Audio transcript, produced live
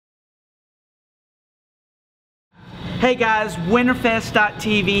Hey guys,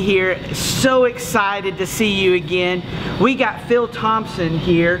 Winterfest.tv here. So excited to see you again. We got Phil Thompson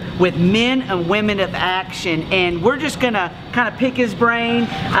here with Men and Women of Action, and we're just gonna kind of pick his brain.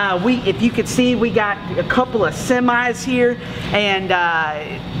 If you could see, we got a couple of semis here, and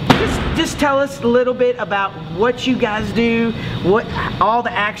just tell us a little bit about what you guys do, all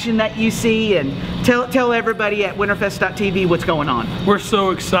the action that you see, and tell everybody at Winterfest.tv what's going on. We're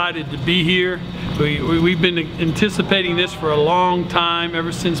so excited to be here. We've been anticipating this for a long time,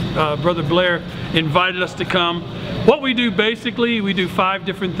 ever since Brother Blair invited us to come. What we do basically, we do 5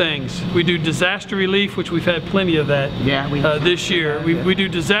 different things. We do disaster relief, which we've had plenty of that this year. We do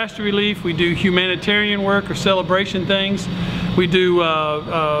disaster relief, we do humanitarian work or celebration things. We do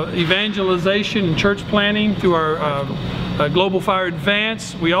evangelization and church planning through our Global Fire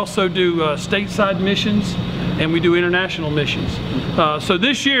Advance. We also do stateside missions, and we do international missions. So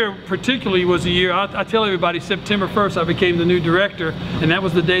this year particularly was a year, I tell everybody, September 1st I became the new director, and that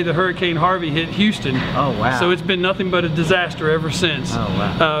was the day that Hurricane Harvey hit Houston. Oh wow. So it's been nothing but a disaster ever since. Oh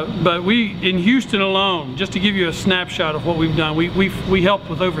wow. But in Houston alone, just to give you a snapshot of what we've done, we helped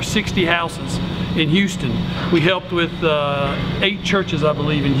with over 60 houses in Houston. We helped with 8 churches, I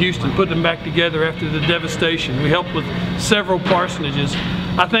believe, in Houston, put them back together after the devastation. We helped with several parsonages.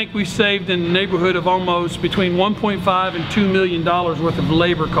 I think we saved in the neighborhood of almost between $1.5 and $2 million worth of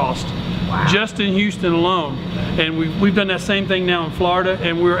labor cost. Wow. Just in Houston alone. And we've done that same thing now in Florida,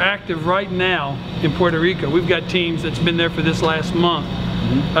 and we're active right now in Puerto Rico. We've got teams that's been there for this last month.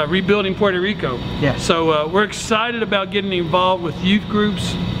 Rebuilding Puerto Rico. Yes. So we're excited about getting involved with youth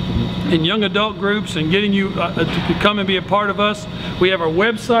groups and young adult groups and getting you to come and be a part of us. We have our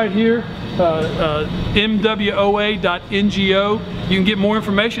website here, mwoa.ngo. You can get more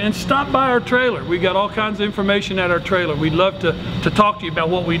information and stop by our trailer. We got all kinds of information at our trailer. We'd love to talk to you about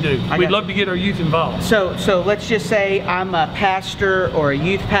what we do. We'd love to get our youth involved. So let's just say I'm a pastor or a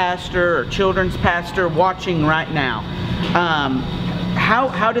youth pastor or children's pastor watching right now.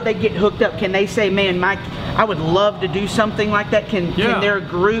 How do they get hooked up? Can they say, man, Mike, I would love to do something like that? Can their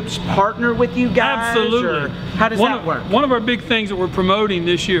groups partner with you guys? Absolutely. Or how does that work? One of our big things that we're promoting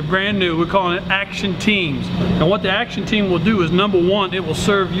this year, brand new, we're calling it Action Teams. And what the Action Team will do is, number one, it will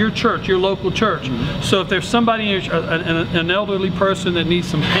serve your church, your local church. So if there's somebody, an elderly person that needs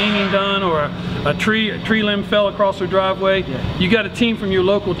some painting done, or a tree limb fell across their driveway, you got a team from your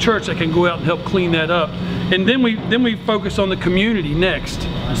local church that can go out and help clean that up. And then we focus on the community next.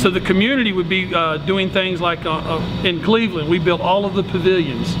 So the community would be doing things like in Cleveland, we built all of the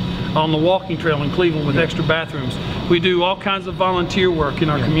pavilions on the walking trail in Cleveland with extra bathrooms. We do all kinds of volunteer work in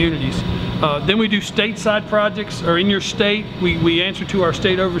our communities. Then we do stateside projects, or in your state, we answer to our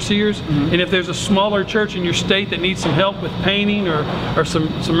state overseers. And if there's a smaller church in your state that needs some help with painting or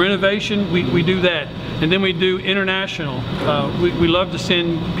some renovation, we do that. And then we do international. We love to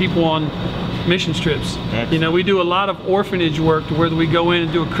send people on mission trips. You know, we do a lot of orphanage work, to where we go in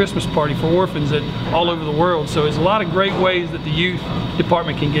and do a Christmas party for orphans all over the world. So there's a lot of great ways that the youth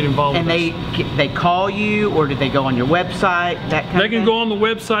department can get involved. And they call you, or do they go on your website? They can go on the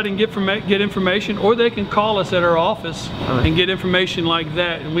website and get information, or they can call us at our office and get information like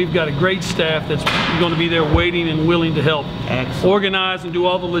that. And we've got a great staff that's going to be there waiting and willing to help organize and do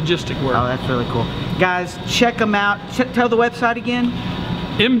all the logistic work. Oh, that's really cool. Guys, check them out. Tell the website again.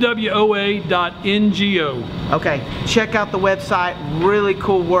 mwoa.ngo. Okay, check out the website. Really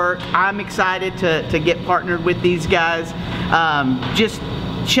cool work. I'm excited to get partnered with these guys. Just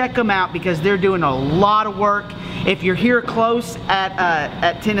check them out, because they're doing a lot of work. If you're here close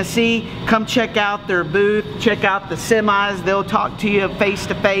at Tennessee, come check out their booth, check out the semis. They'll talk to you face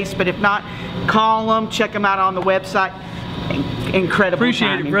to face, but if not, call them, check them out on the website. Incredible Appreciate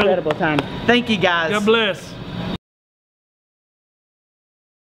time. it, brother. Incredible time. Thank you guys. God bless.